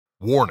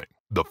Warning,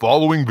 the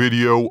following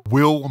video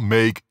will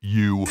make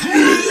you...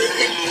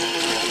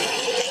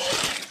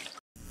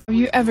 Have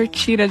you ever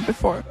cheated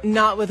before?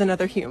 Not with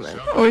another human.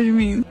 What do you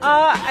mean?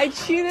 I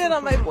cheated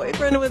on my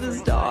boyfriend with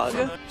his dog.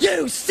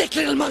 You sick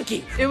little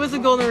monkey! It was a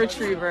golden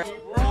retriever.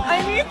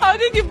 I mean, how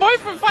did your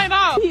boyfriend find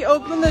out? He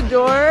opened the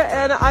door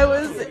and I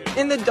was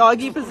in the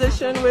doggy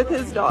position with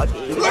his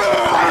doggy.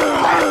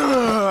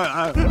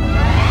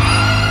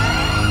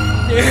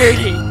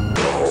 Dirty!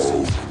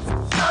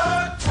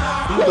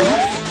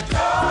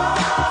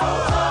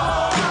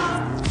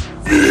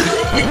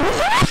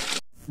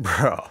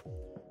 Bro.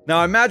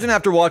 Now imagine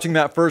after watching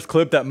that first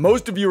clip that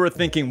most of you are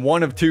thinking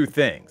one of two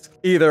things.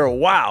 Either,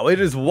 wow, it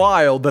is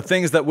wild the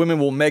things that women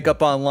will make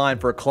up online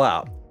for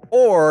clout.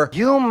 Or,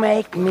 You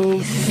make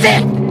me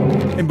sick!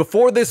 and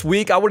before this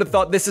week, I would have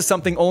thought this is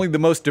something only the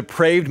most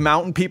depraved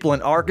mountain people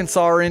in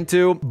Arkansas are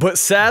into, but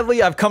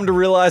sadly, I've come to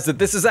realize that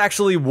this is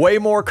actually way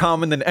more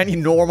common than any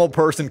normal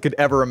person could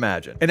ever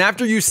imagine. And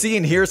after you see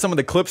and hear some of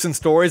the clips and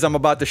stories I'm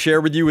about to share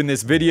with you in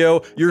this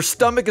video, your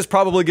stomach is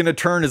probably going to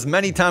turn as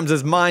many times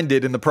as mine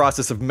did in the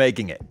process of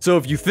making it. So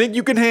if you think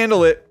you can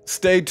handle it,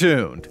 stay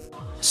tuned.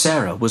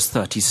 Sarah was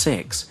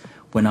 36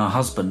 when her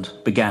husband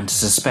began to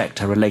suspect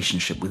her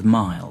relationship with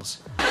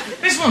Miles.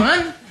 This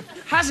woman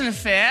has an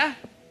affair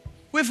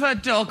with her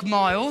dog,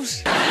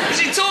 Miles.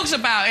 She talks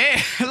about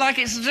it like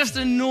it's just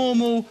a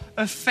normal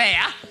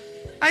affair.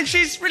 And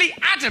she's really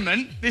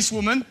adamant, this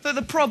woman, that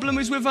the problem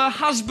is with her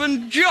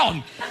husband,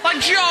 John. Like,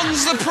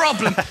 John's the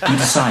problem. He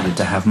decided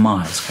to have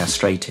Miles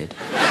castrated.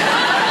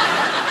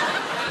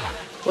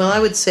 Well, I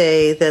would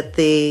say that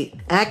the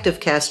act of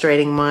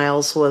castrating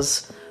Miles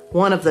was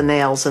one of the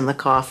nails in the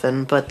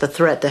coffin, but the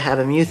threat to have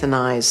him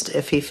euthanized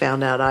if he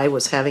found out I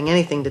was having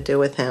anything to do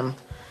with him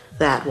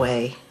that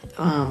way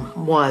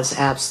was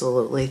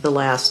absolutely the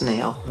last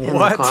nail in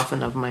the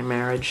coffin of my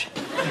marriage.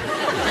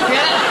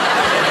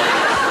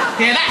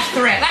 Yeah, that's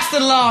threat. That's the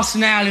last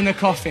nail in the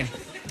coffin.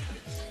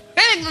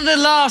 I think the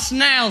last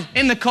nail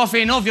in the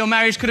coffin of your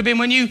marriage could have been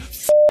when you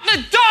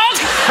the dog!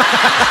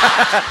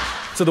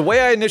 So the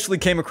way I initially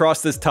came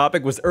across this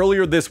topic was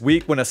earlier this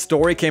week when a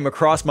story came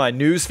across my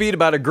newsfeed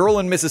about a girl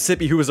in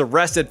Mississippi who was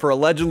arrested for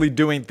allegedly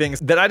doing things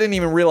that I didn't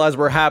even realize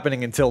were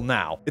happening until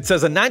now. It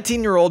says a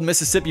 19-year-old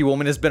Mississippi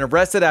woman has been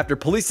arrested after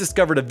police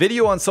discovered a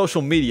video on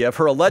social media of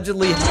her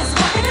allegedly...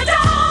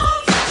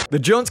 The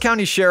Jones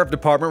County Sheriff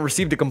Department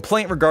received a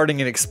complaint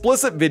regarding an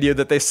explicit video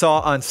that they saw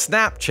on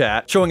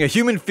Snapchat showing a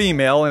human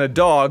female and a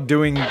dog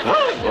doing...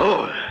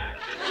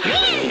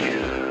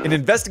 An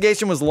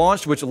investigation was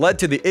launched which led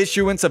to the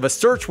issuance of a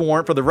search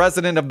warrant for the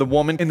resident of the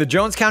woman, and the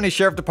Jones County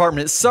Sheriff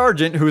Department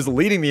sergeant who is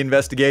leading the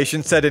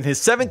investigation said in his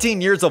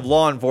 17 years of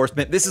law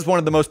enforcement, this is one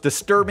of the most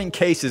disturbing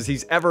cases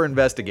he's ever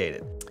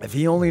investigated. If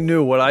he only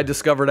knew what I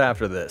discovered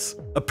after this.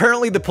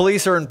 Apparently the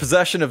police are in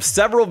possession of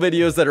several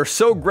videos that are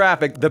so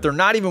graphic that they're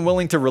not even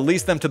willing to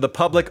release them to the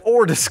public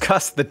or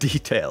discuss the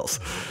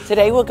details.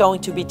 Today we're going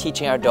to be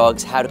teaching our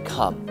dogs how to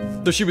come.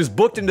 So she was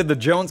booked into the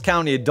Jones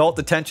County Adult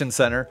Detention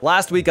Center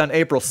last week on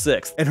April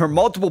 6th, and her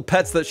multiple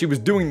pets that she was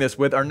doing this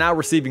with are now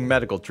receiving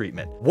medical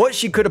treatment. What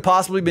she could have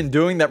possibly been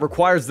doing that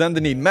requires them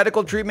to need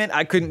medical treatment,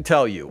 I couldn't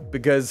tell you,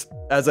 because,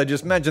 as I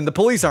just mentioned, the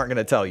police aren't going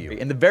to tell you.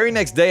 And the very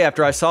next day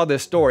after I saw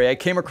this story, I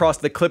came across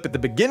the clip at the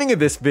beginning of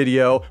this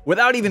video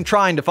without even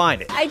trying to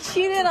find it. I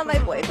cheated on my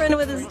boyfriend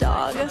with his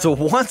dog. So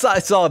once I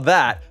saw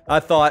that, I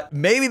thought,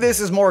 maybe this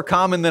is more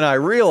common than I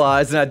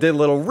realized, and I did a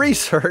little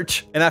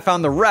research, and I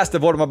found the rest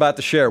of what I'm about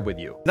to share with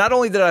you. Not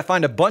only did I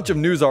find a bunch of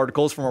news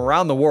articles from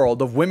around the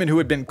world of women who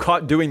had been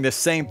caught doing this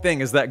same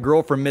thing as that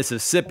girl from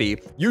Mississippi,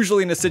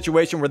 usually in a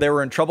situation where they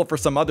were in trouble for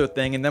some other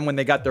thing, and then when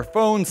they got their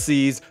phones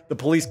seized, the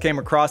police came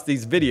across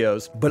these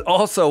videos. But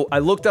also, I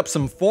looked up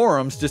some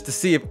forums just to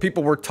see if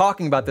people were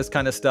talking about this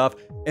kind of stuff,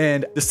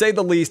 and to say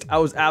the least, I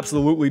was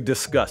absolutely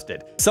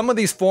disgusted. Some of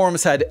these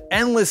forums had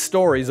endless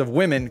stories of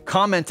women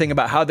commenting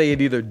about how they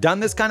had either done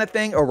this kind of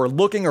thing or were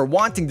looking or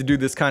wanting to do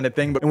this kind of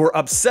thing, but were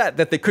upset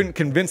that they couldn't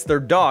convince their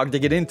dog to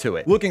get into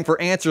it, looking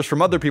for answers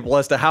from other people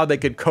as to how they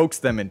could coax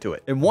them into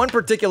it. And one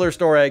particular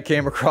story I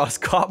came across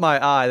caught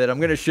my eye that I'm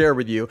going to share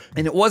with you,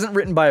 and it wasn't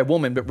written by a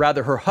woman, but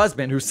rather her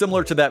husband, who,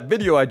 similar to that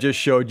video I just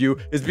showed you,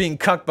 is being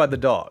cucked by the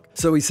dog.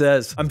 So he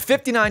says, I'm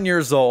 59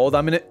 years old,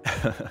 I'm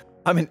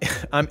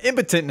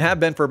impotent and have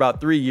been for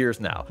about 3 years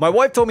now. My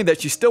wife told me that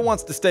she still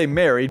wants to stay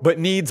married, but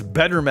needs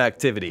bedroom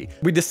activity.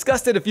 We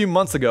discussed it a few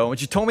months ago, and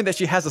she told me that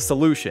she has a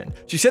solution.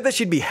 She said that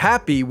she'd be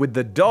happy with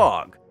the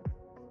dog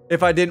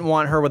if I didn't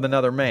want her with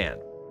another man.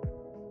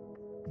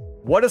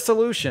 What a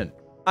solution.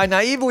 I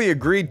naively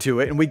agreed to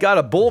it, and we got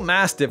a bull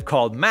mastiff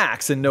called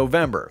Max in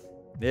November.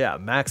 Yeah,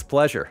 Max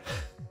Pleasure.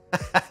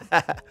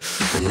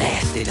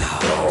 Nasty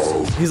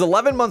dog. He's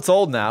 11 months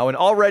old now and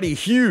already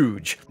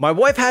huge. My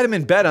wife had him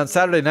in bed on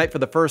Saturday night for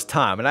the first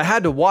time, and I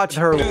had to watch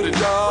her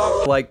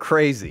like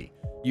crazy.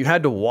 You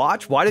had to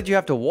watch? Why did you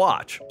have to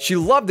watch? She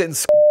loved it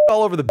and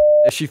all over the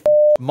as she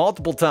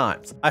multiple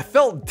times. I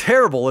felt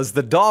terrible as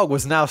the dog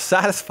was now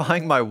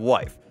satisfying my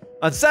wife.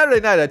 On Saturday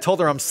night, I told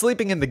her I'm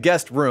sleeping in the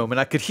guest room and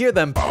I could hear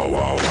them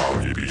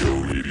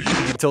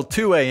until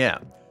 2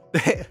 a.m.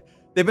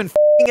 They've been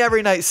f***ing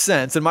every night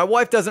since, and my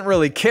wife doesn't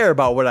really care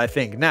about what I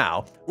think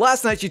now.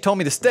 Last night she told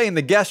me to stay in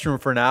the guest room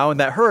for now and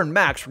that her and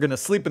Max were gonna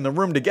sleep in the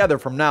room together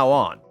from now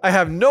on. I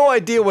have no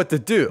idea what to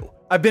do.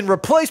 I've been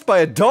replaced by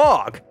a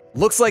dog.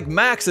 Looks like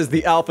Max is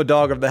the alpha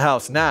dog of the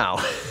house now.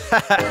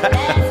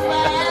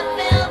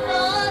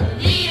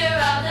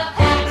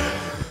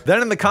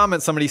 Then in the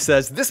comments somebody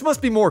says, this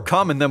must be more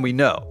common than we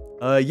know.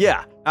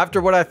 Yeah, after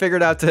what I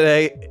figured out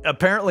today,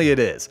 apparently it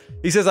is.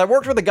 He says, I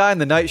worked with a guy in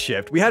the night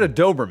shift. We had a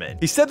Doberman.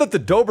 He said that the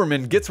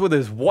Doberman gets with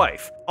his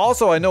wife.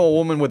 Also, I know a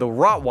woman with a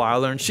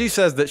Rottweiler, and she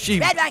says that she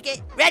Red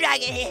Rocket,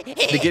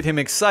 to get him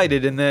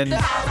excited, and then...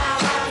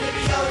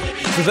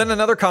 So then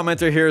another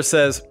commenter here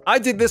says, I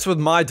did this with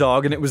my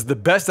dog and it was the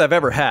best I've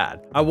ever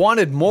had. I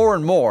wanted more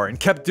and more and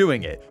kept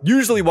doing it,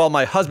 usually while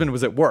my husband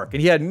was at work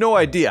and he had no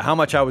idea how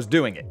much I was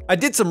doing it. I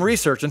did some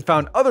research and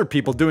found other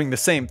people doing the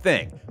same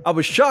thing. I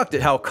was shocked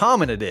at how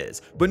common it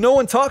is, but no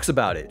one talks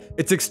about it.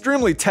 It's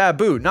extremely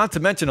taboo, not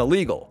to mention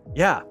illegal.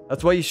 Yeah,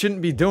 that's why you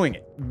shouldn't be doing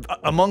it,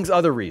 amongst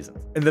other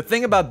reasons. And the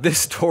thing about this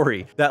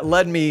story that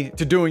led me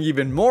to doing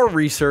even more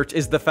research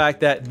is the fact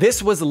that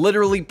this was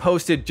literally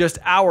posted just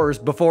hours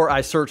before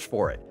I searched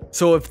for it.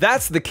 So if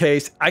that's the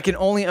case, I can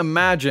only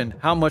imagine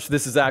how much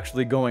this is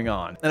actually going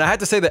on. And I had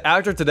to say that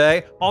after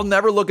today, I'll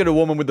never look at a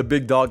woman with a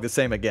big dog the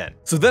same again.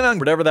 So then on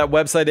whatever that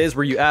website is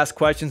where you ask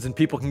questions and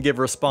people can give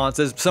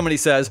responses, somebody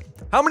says,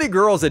 how many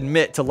girls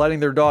admit to letting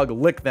their dog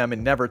lick them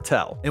and never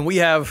tell? And we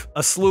have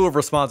a slew of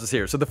responses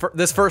here. So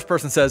this first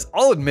person says,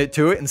 I'll admit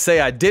to it and say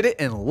I did it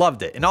and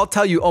loved it. And I'll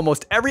tell you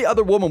almost every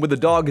other woman with a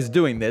dog is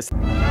doing this.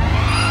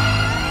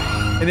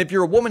 And if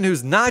you're a woman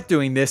who's not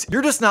doing this,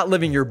 you're just not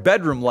living your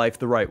bedroom life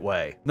the right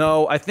way.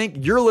 No, I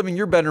think you're living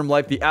your bedroom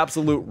life the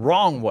absolute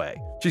wrong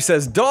way. She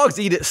says, dogs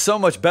eat it so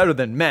much better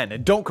than men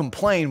and don't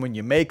complain when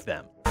you make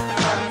them.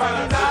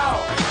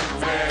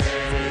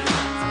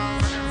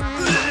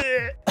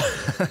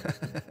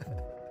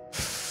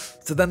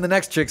 So then the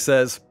next chick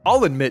says,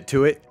 I'll admit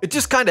to it. It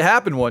just kind of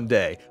happened one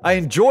day. I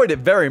enjoyed it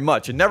very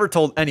much and never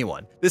told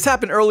anyone. This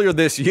happened earlier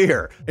this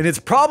year, and it's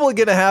probably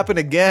gonna happen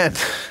again.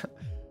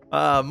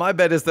 My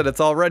bet is that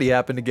it's already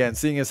happened again,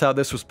 seeing as how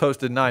this was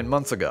posted 9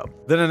 months ago.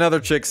 Then another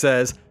chick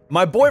says,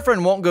 my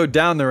boyfriend won't go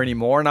down there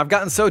anymore and I've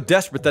gotten so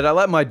desperate that I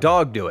let my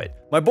dog do it.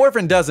 My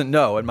boyfriend doesn't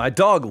know and my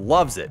dog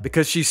loves it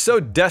because she's so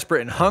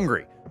desperate and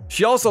hungry.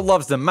 She also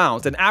loves to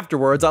mount and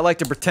afterwards I like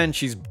to pretend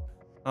she's...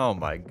 Oh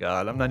my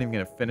god, I'm not even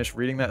gonna finish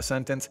reading that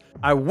sentence.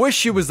 I wish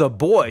she was a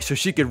boy so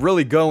she could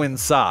really go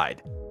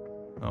inside.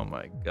 Oh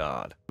my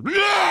god.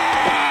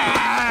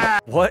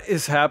 What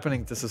is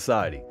happening to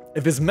society?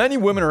 If as many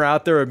women are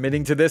out there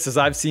admitting to this as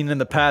I've seen in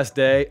the past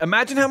day,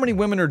 imagine how many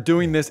women are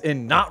doing this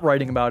and not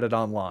writing about it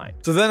online.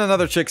 So then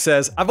another chick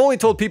says, I've only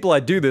told people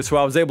I do this who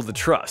I was able to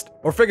trust,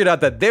 or figured out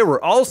that they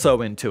were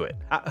also into it.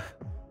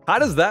 How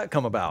does that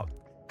come about?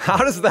 How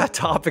does that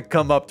topic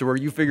come up to where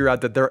you figure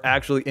out that they're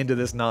actually into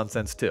this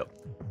nonsense too?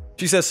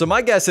 She says, so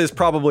my guess is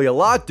probably a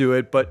lot do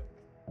it, but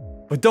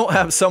don't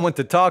have someone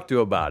to talk to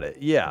about it.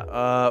 Yeah,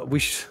 oh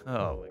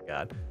my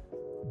god.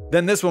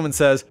 Then this woman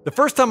says, the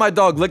first time my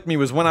dog licked me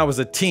was when I was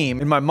a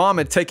teen and my mom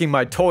had taken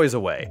my toys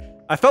away.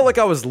 I felt like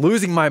I was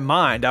losing my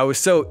mind. I was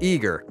so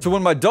eager. So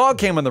when my dog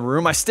came in the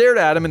room, I stared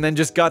at him and then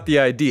just got the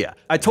idea.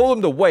 I told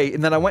him to wait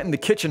and then I went in the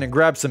kitchen and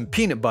grabbed some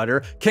peanut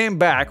butter, came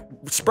back,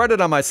 spread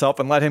it on myself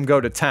and let him go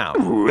to town.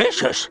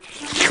 Delicious.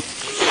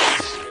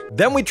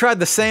 Then we tried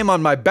the same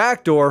on my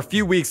back door a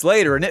few weeks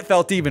later and it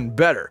felt even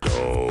better.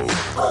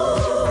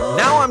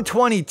 Now I'm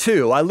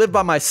 22, I live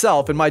by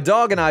myself and my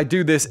dog and I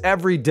do this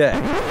every day.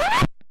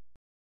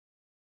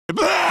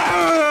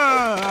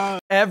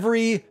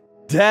 Every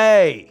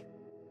day.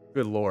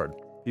 Good lord,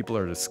 people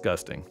are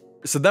disgusting.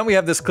 So then we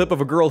have this clip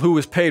of a girl who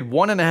was paid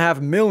 $1.5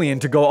 million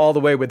to go all the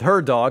way with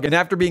her dog, and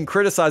after being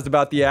criticized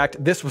about the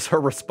act, this was her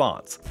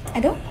response.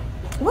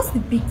 What's the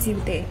big deal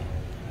there?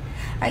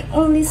 I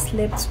only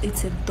slept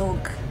with a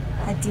dog.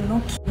 I did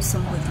not kill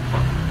somebody.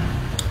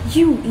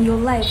 You, in your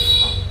life,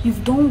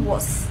 you've done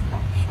worse.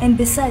 And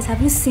besides,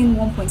 have you seen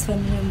 1.5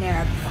 million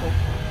naira before?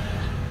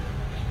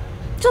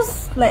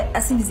 Just like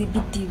as if it's a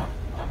big deal.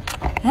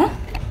 Huh?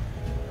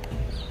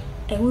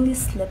 I only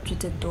slept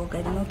with a dog.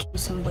 I did not kill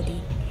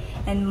somebody.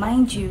 And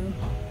mind you,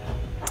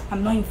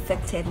 I'm not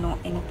infected nor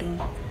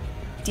anything.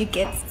 Do you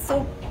get?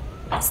 So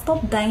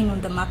stop dying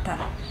on the matter.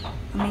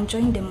 I'm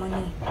enjoying the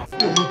money.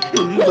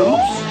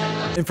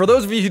 And for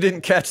those of you who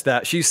didn't catch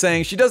that, she's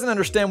saying she doesn't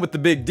understand what the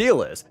big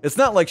deal is. It's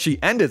not like she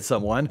ended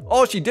someone.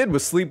 All she did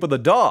was sleep with a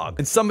dog.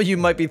 And some of you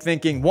might be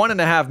thinking,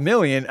 $1.5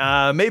 million,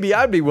 maybe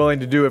I'd be willing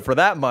to do it for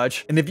that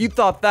much. And if you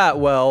thought that,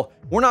 well,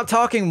 we're not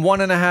talking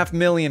 $1.5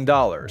 million.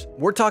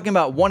 We're talking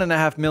about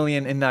 $1.5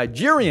 million in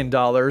Nigerian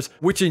dollars,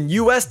 which in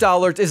US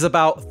dollars is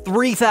about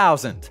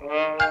 3,000.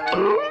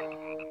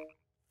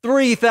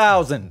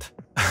 3,000.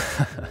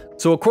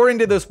 So according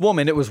to this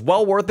woman, it was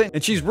well worth it,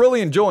 and she's really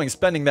enjoying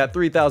spending that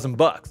 3,000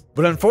 bucks.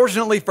 But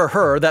unfortunately for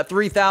her, that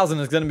 3,000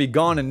 is going to be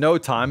gone in no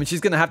time, and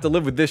she's going to have to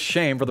live with this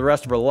shame for the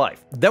rest of her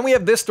life. Then we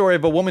have this story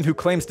of a woman who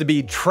claims to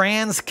be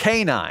trans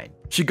canine.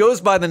 She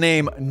goes by the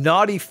name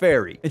Naughty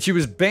Fairy, and she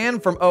was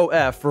banned from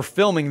OF for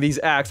filming these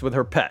acts with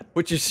her pet,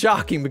 which is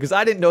shocking because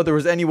I didn't know there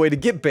was any way to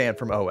get banned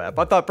from OF.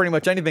 I thought pretty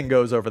much anything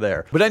goes over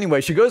there. But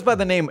anyway, she goes by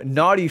the name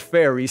Naughty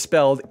Fairy,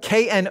 spelled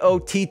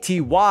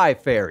Knotty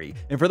Fairy.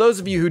 And for those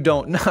of you who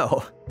don't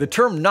know, the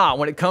term knot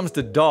when it comes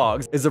to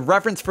dogs is a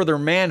reference for their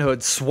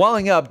manhood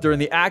swelling up during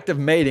the act of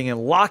mating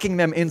and locking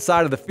them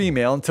inside of the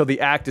female until the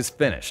act is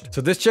finished. So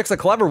this chick's a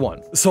clever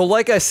one. So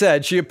like I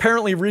said, she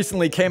apparently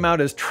recently came out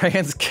as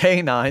trans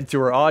canine to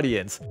her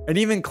audience and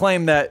even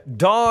claimed that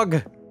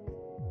dog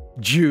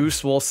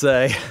juice, we'll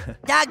say,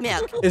 Dog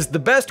milk. is the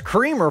best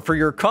creamer for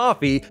your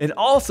coffee and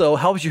also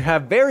helps you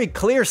have very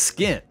clear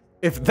skin.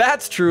 If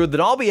that's true,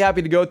 then I'll be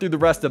happy to go through the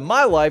rest of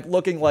my life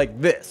looking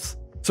like this.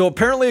 So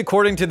apparently,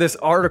 according to this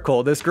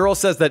article, this girl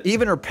says that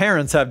even her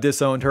parents have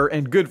disowned her,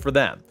 and good for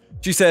them.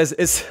 She says,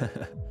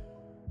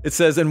 it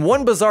says, in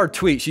one bizarre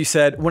tweet, she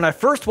said, when I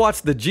first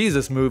watched the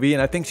Jesus movie,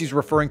 and I think she's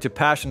referring to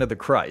Passion of the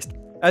Christ,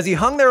 as he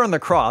hung there on the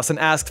cross and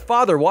asked,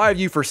 Father, why have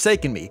you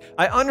forsaken me?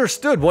 I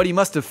understood what he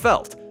must have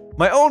felt.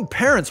 My own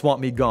parents want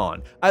me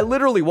gone. I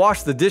literally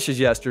washed the dishes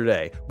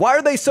yesterday. Why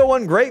are they so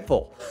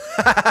ungrateful?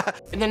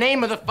 In the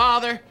name of the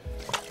Father,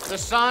 the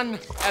Son,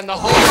 and the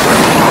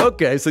Holy.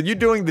 Okay, so you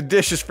doing the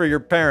dishes for your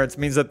parents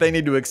means that they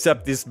need to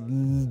accept this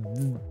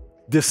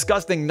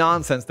disgusting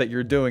nonsense that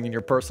you're doing in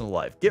your personal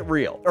life. Get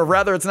real. Or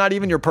rather, it's not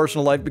even your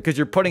personal life because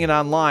you're putting it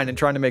online and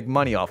trying to make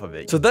money off of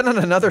it. So then on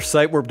another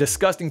site where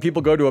disgusting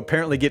people go to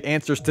apparently get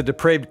answers to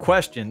depraved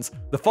questions,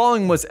 the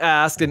following was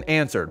asked and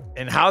answered.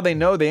 And how they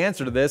know the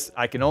answer to this,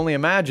 I can only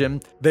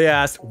imagine. They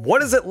asked,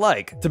 what is it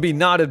like to be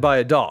knotted by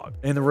a dog?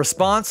 And the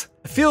response,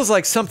 it feels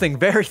like something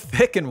very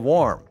thick and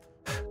warm.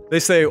 They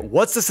say,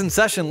 what's the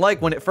sensation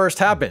like when it first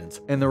happens?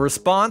 And the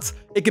response,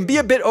 it can be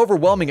a bit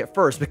overwhelming at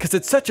first because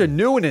it's such a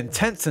new and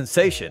intense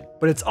sensation,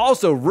 but it's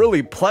also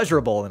really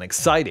pleasurable and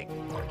exciting.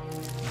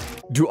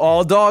 Do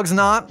all dogs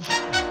knot?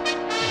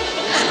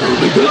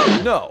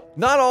 No,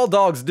 not all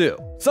dogs do.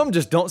 Some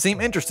just don't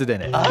seem interested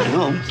in it. I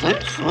don't think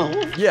so.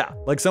 Yeah,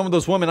 like some of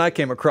those women I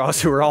came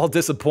across who were all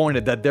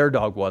disappointed that their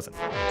dog wasn't.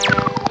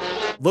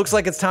 Looks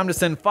like it's time to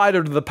send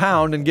Fido to the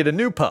pound and get a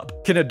new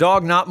pup. Can a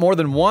dog knot more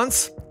than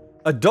once?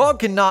 A dog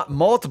can knot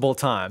multiple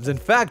times. In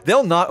fact,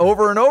 they'll knot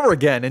over and over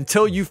again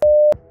until you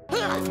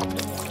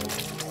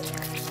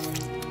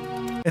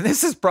And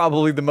this is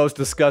probably the most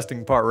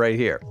disgusting part right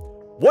here.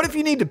 What if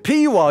you need to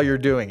pee while you're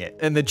doing it?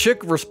 And the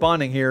chick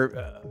responding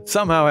here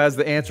somehow has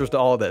the answers to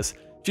all of this.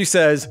 She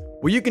says,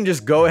 well, you can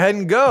just go ahead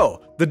and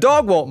go. The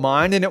dog won't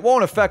mind and it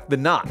won't affect the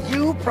knot.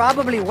 You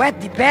probably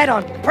wet the bed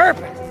on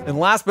purpose. And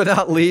last but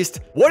not least,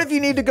 what if you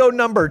need to go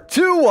number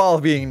 2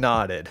 while being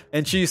knotted?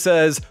 And she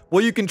says,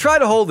 well, you can try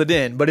to hold it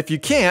in, but if you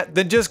can't,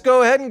 then just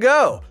go ahead and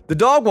go. The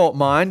dog won't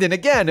mind, and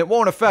again, it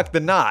won't affect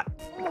the knot.